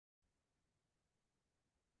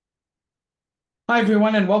Hi,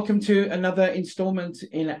 everyone, and welcome to another installment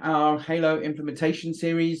in our Halo implementation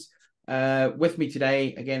series. With me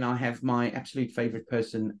today, again, I have my absolute favorite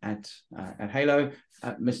person at Halo,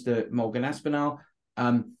 Mr. Morgan Aspinall.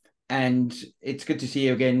 And it's good to see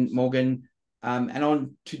you again, Morgan. And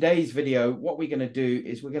on today's video, what we're going to do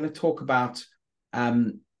is we're going to talk about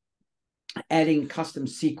adding custom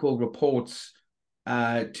SQL reports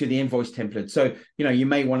to the invoice template. So, you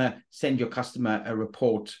may want to send your customer a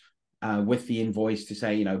report with the invoice to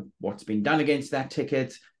say, what's been done against that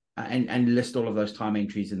ticket and list all of those time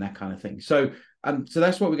entries and that kind of thing. So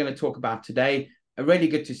that's what we're going to talk about today. Really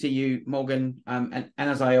good to see you, Morgan. And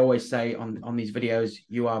as I always say on these videos,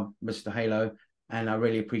 you are Mr. Halo, and I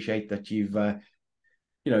really appreciate that you've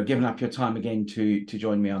given up your time again to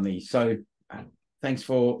join me on these. So thanks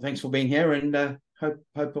for being here, and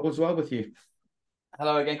hope all's well with you.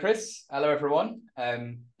 Hello again, Chris. Hello, everyone.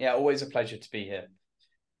 Yeah, always a pleasure to be here.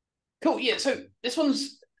 Cool. Yeah, so this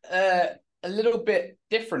one's a little bit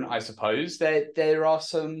different, I suppose. There are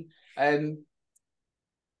some I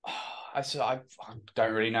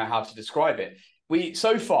don't really know how to describe it.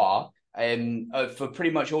 So far for pretty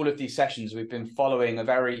much all of these sessions, we've been following a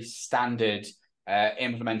very standard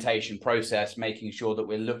implementation process, making sure that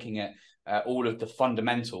we're looking at all of the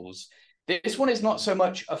fundamentals. This one is not so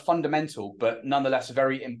much a fundamental, but nonetheless a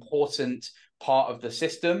very important part of the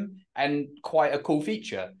system and quite a cool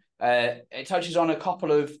feature. It touches on a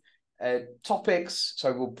couple of topics.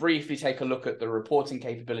 So we'll briefly take a look at the reporting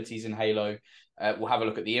capabilities in Halo. We'll have a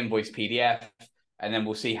look at the invoice PDF, and then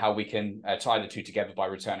we'll see how we can tie the two together by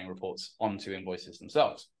returning reports onto invoices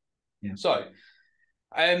themselves. Yeah. So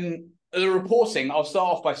the reporting, I'll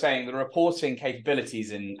start off by saying the reporting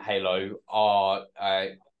capabilities in Halo are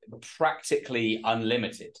practically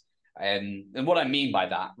unlimited. And what I mean by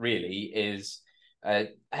that really is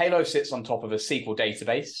Halo sits on top of a SQL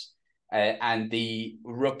database, and the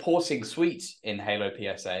reporting suite in Halo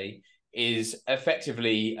PSA is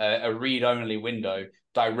effectively a read-only window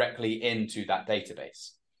directly into that database.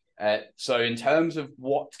 So in terms of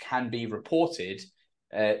what can be reported,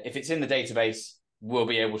 if it's in the database, we'll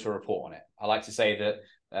be able to report on it. I like to say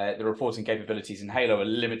that the reporting capabilities in Halo are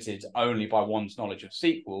limited only by one's knowledge of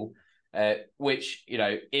SQL, which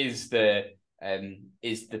is the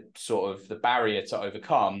sort of the barrier to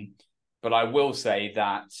overcome. But I will say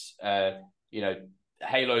that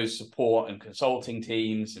Halo's support and consulting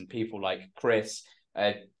teams and people like Chris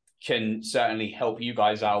can certainly help you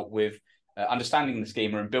guys out with understanding the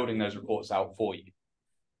schema and building those reports out for you.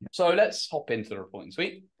 So let's hop into the reporting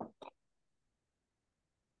suite.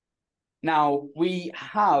 Now, we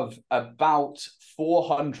have about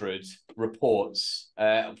 400 reports.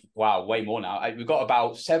 Wow, way more now. We've got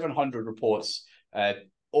about 700 reports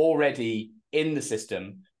already in the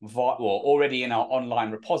system, already in our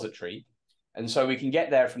online repository. And so we can get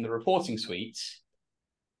there from the reporting suite,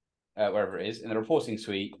 wherever it is, in the reporting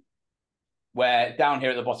suite, where down here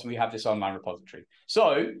at the bottom, we have this online repository.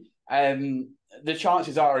 So the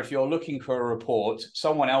chances are, if you're looking for a report,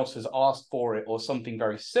 someone else has asked for it or something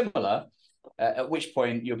very similar, at which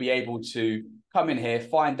point you'll be able to come in here,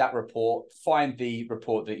 find that report, find the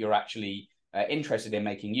report that you're actually interested in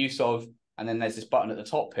making use of. And then there's this button at the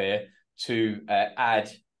top here to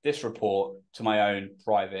add this report to my own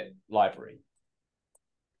private library.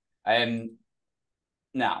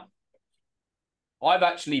 Now, I've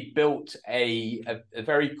actually built a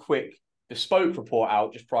very quick bespoke report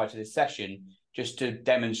out just prior to this session, just to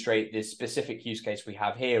demonstrate this specific use case we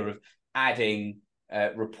have here of adding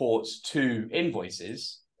reports to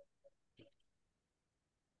invoices.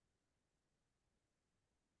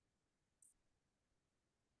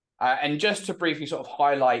 And just to briefly sort of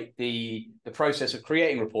highlight the process of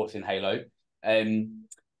creating reports in Halo,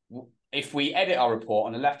 if we edit our report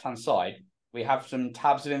on the left-hand side, we have some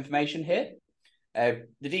tabs of information here. The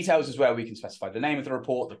details is where we can specify the name of the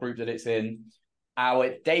report, the group that it's in.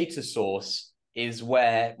 Our data source is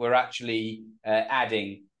where we're actually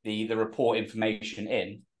adding the report information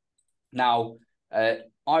in. Now,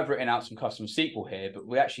 I've written out some custom SQL here, but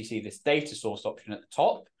we actually see this data source option at the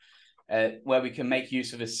top, where we can make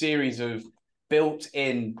use of a series of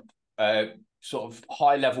built-in sort of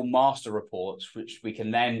high-level master reports, which we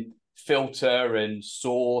can then filter and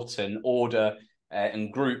sort and order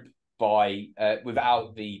and group by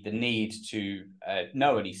without the need to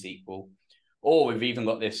know any SQL. Or we've even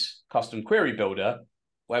got this custom query builder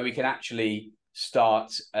where we can actually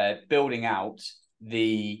start building out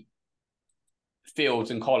the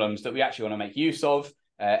fields and columns that we actually want to make use of,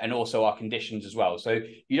 and also our conditions as well. So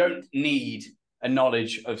you don't need a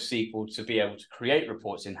knowledge of SQL to be able to create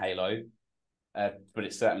reports in Halo, but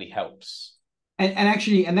it certainly helps. And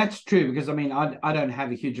actually, and that's true, because I mean, I don't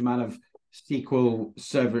have a huge amount of SQL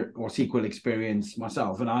Server or SQL experience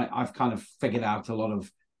myself, and I've kind of figured out a lot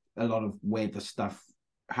of where the stuff,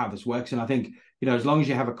 how this works. And I think, you know, as long as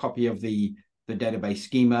you have a copy of the database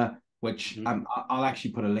schema, which I'll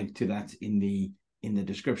actually put a link to that in the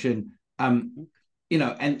description. You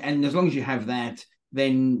know, and as long as you have that,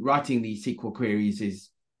 then writing these SQL queries is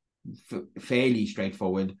fairly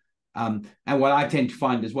straightforward. And what I tend to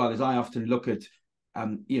find as well is I often look at,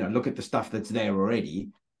 you know, look at the stuff that's there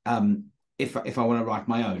already. If I want to write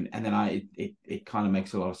my own, and then it kind of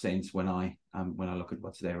makes a lot of sense when I look at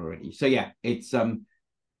what's there already. So yeah, it's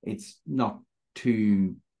not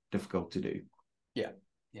too difficult to do. Yeah,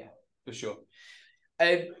 for sure.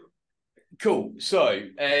 Cool. So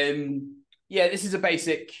yeah, this is a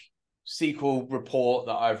basic SQL report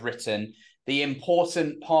that I've written. The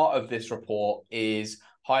important part of this report is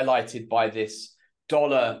highlighted by this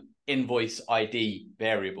 $invoice ID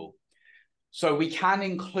variable. So we can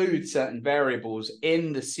include certain variables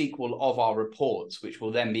in the SQL of our reports, which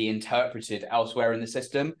will then be interpreted elsewhere in the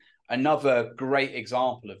system. Another great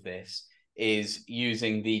example of this is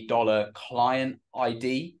using the $client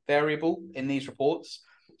ID variable in these reports.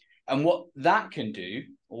 And what that can do,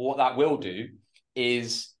 or what that will do,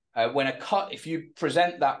 is if you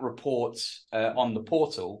present that report on the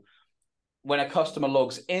portal, when a customer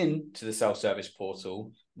logs in to the self-service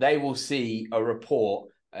portal, they will see a report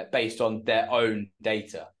based on their own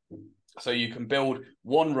data. So you can build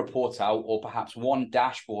one report out, or perhaps one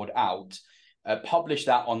dashboard out, publish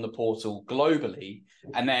that on the portal globally,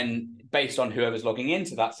 and then based on whoever's logging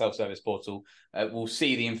into that self-service portal, will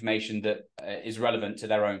see the information that is relevant to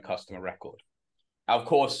their own customer record. Now, of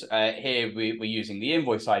course, here we're using the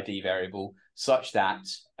invoice ID variable such that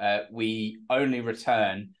we only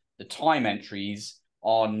return the time entries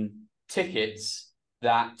on tickets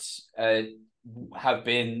that have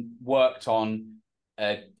been worked on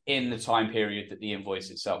in the time period that the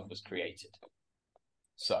invoice itself was created.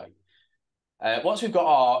 So once we've got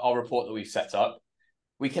our report that we've set up,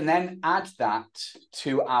 we can then add that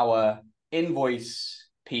to our invoice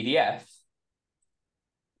PDF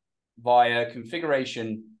via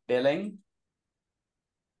configuration billing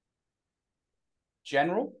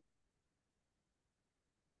general,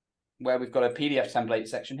 where we've got a PDF template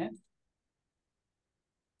section here.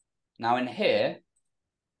 Now in here,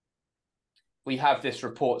 we have this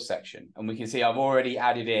report section, and we can see I've already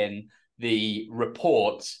added in the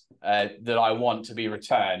report that I want to be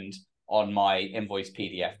returned on my invoice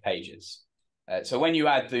PDF pages. So when you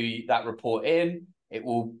add that report in, it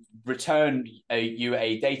will return you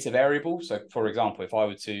a data variable. So for example, if I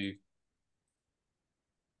were to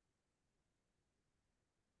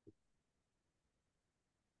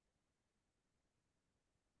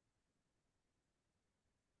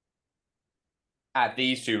add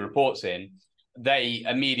these two reports in, they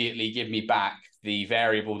immediately give me back the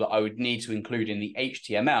variable that I would need to include in the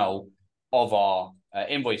HTML of our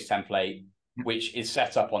invoice template, which is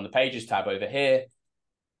set up on the Pages tab over here,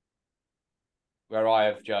 where I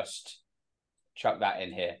have just chucked that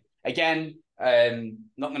in here. Again,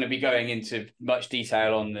 not going to be going into much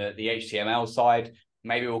detail on the HTML side.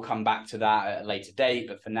 Maybe we'll come back to that at a later date,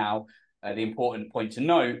 but for now, the important point to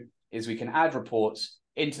note is we can add reports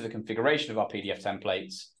into the configuration of our PDF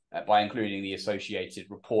templates by including the associated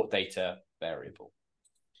report data variable.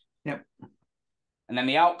 Yep. And then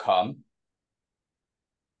the outcome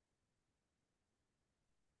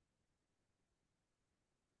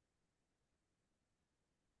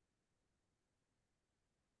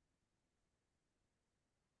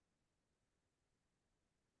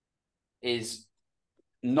is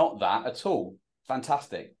not that at all.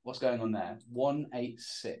 Fantastic. What's going on there?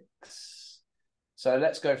 186. So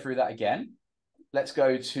let's go through that again. Let's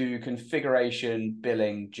go to configuration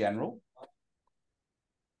billing general.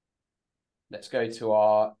 Let's go to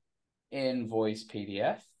our invoice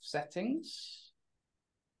PDF settings.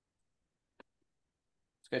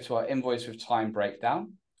 Let's go to our invoice with time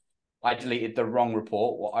breakdown. I deleted the wrong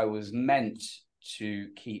report. What I was meant to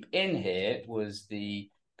keep in here was the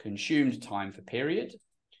consumed time for period,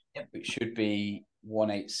 which should be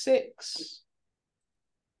 186.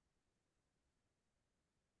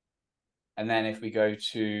 And then if we go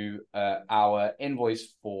to our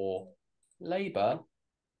invoice for labor,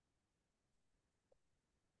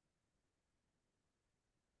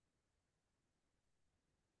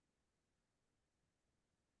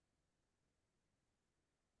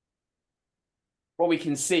 what we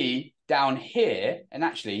can see down here, and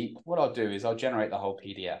actually what I'll do is I'll generate the whole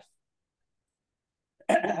PDF.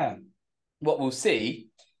 What we'll see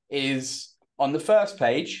is on the first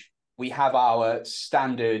page, we have our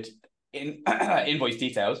standard in invoice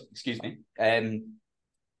details, excuse me,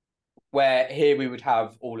 where here we would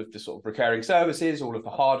have all of the sort of recurring services, all of the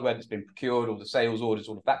hardware that's been procured, all the sales orders,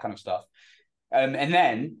 all of that kind of stuff. And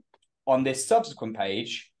then on this subsequent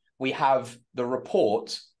page, we have the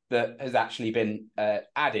report that has actually been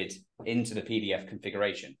added into the PDF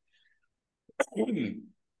configuration.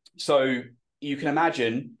 So you can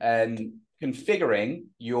imagine configuring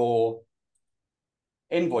your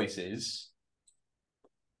invoices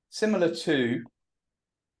similar to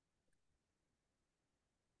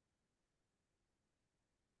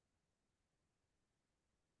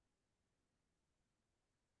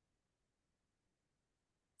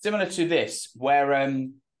this, where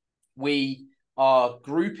we are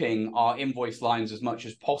grouping our invoice lines as much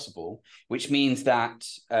as possible, which means that,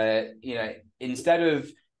 instead of,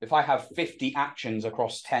 if I have 50 actions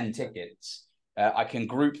across 10 tickets, I can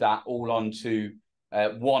group that all onto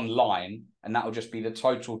one line, and that will just be the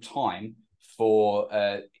total time for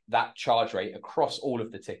that charge rate across all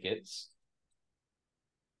of the tickets.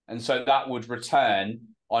 And so that would return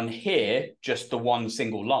on here just the one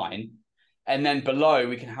single line. And then below,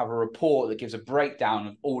 we can have a report that gives a breakdown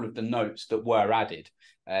of all of the notes that were added.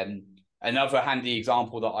 Another handy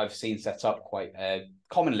example that I've seen set up quite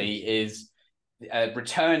commonly is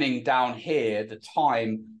returning down here the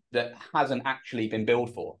time that hasn't actually been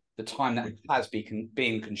billed for, the time that has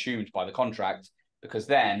been consumed by the contract, because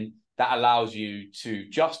then that allows you to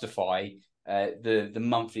justify the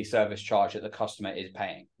monthly service charge that the customer is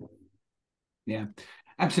paying. Yeah.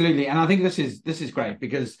 Absolutely. And I think this is great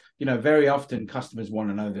because, very often customers want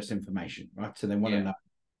to know this information, right? So they want to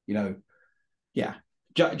know,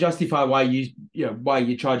 justify why why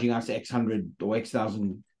you're charging us X hundred or X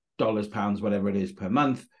thousand dollars, pounds, whatever it is per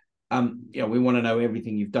month. We want to know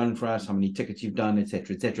everything you've done for us, how many tickets you've done, et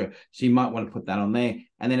cetera, et cetera. So you might want to put that on there.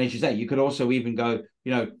 And then, as you say, you could also even go,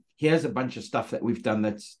 here's a bunch of stuff that we've done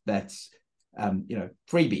that's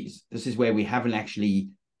freebies. This is where we haven't actually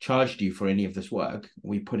charged you for any of this work.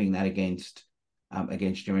 We're putting that against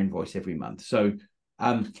your invoice every month. So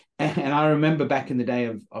and I remember back in the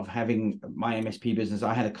day of having my MSP business,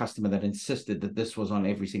 I had a customer that insisted that this was on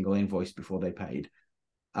every single invoice before they paid.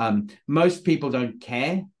 Most people don't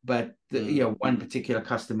care, but one particular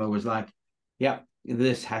customer was like, yeah,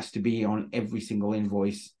 this has to be on every single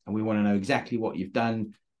invoice, and we want to know exactly what you've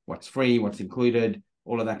done, what's free, what's included,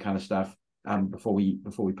 all of that kind of stuff before we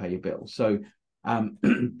pay your bill. So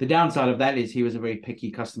the downside of that is he was a very picky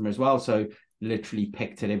customer as well. So literally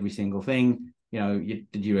picked at every single thing. Did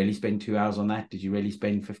you really spend 2 hours on that? Did you really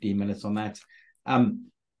spend 15 minutes on that?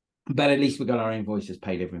 But at least we got our invoices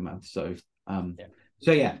paid every month. So,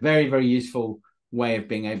 very, very useful way of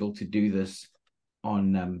being able to do this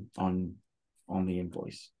on the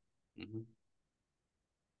invoice. Mm-hmm.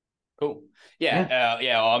 Cool.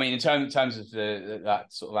 I mean, in terms of that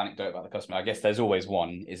sort of anecdote about the customer, I guess there's always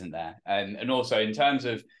one, isn't there? And also in terms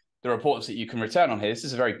of the reports that you can return on here, this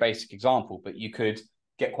is a very basic example, but you could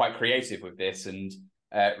get quite creative with this and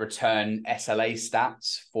return SLA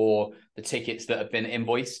stats for the tickets that have been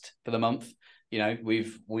invoiced for the month.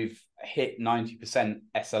 We've hit 90%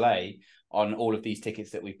 SLA on all of these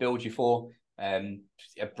tickets that we've billed you for. A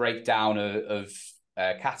breakdown of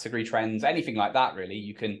category trends, anything like that, really.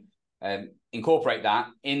 You can incorporate that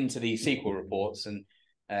into these SQL reports and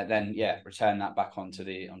then return that back onto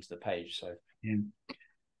the page. So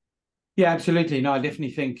absolutely. No, I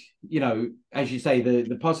definitely think, as you say,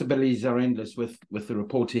 the possibilities are endless with the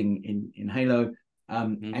reporting in Halo,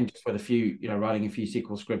 and just with a few, writing a few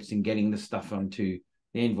SQL scripts and getting the stuff onto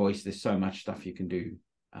the invoice. There's so much stuff you can do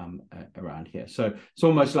around here. So it's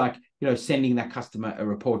almost like, sending that customer a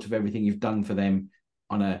report of everything you've done for them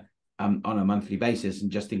on a monthly basis,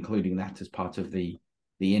 and just including that as part of the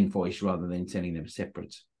invoice rather than sending them a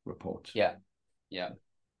separate report. Yeah,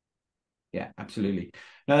 absolutely.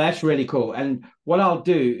 No, that's really cool. And what I'll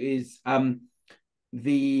do is that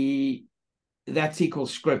SQL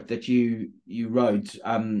script that you wrote,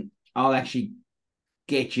 I'll actually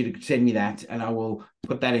get you to send me that, and I will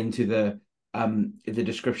put that into the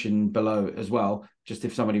description below as well, just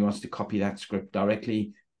if somebody wants to copy that script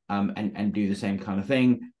directly and do the same kind of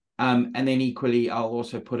thing. And then equally, I'll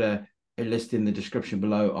also put a list in the description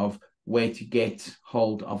below of where to get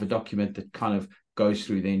hold of a document that kind of goes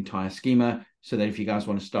through the entire schema, so that if you guys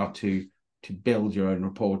want to start to build your own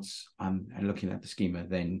reports and looking at the schema,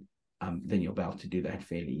 then you'll be able to do that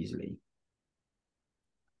fairly easily.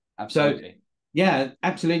 Absolutely. So,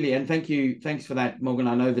 absolutely. And thanks for that, Morgan.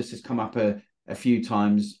 I know this has come up a few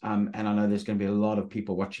times, and I know there's going to be a lot of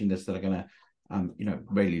people watching this that are going to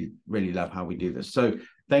really, really love how we do this. So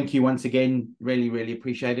thank you once again. Really, really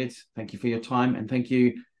appreciate it. Thank you for your time, and thank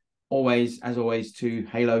you always, as always, to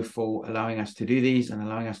Halo for allowing us to do these and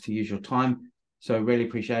allowing us to use your time. So really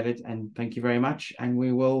appreciate it. And thank you very much. And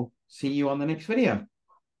we will see you on the next video.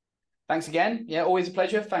 Thanks again. Yeah, always a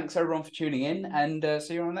pleasure. Thanks everyone for tuning in, and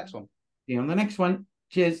see you on the next one. See you on the next one.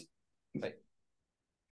 Cheers. Bye.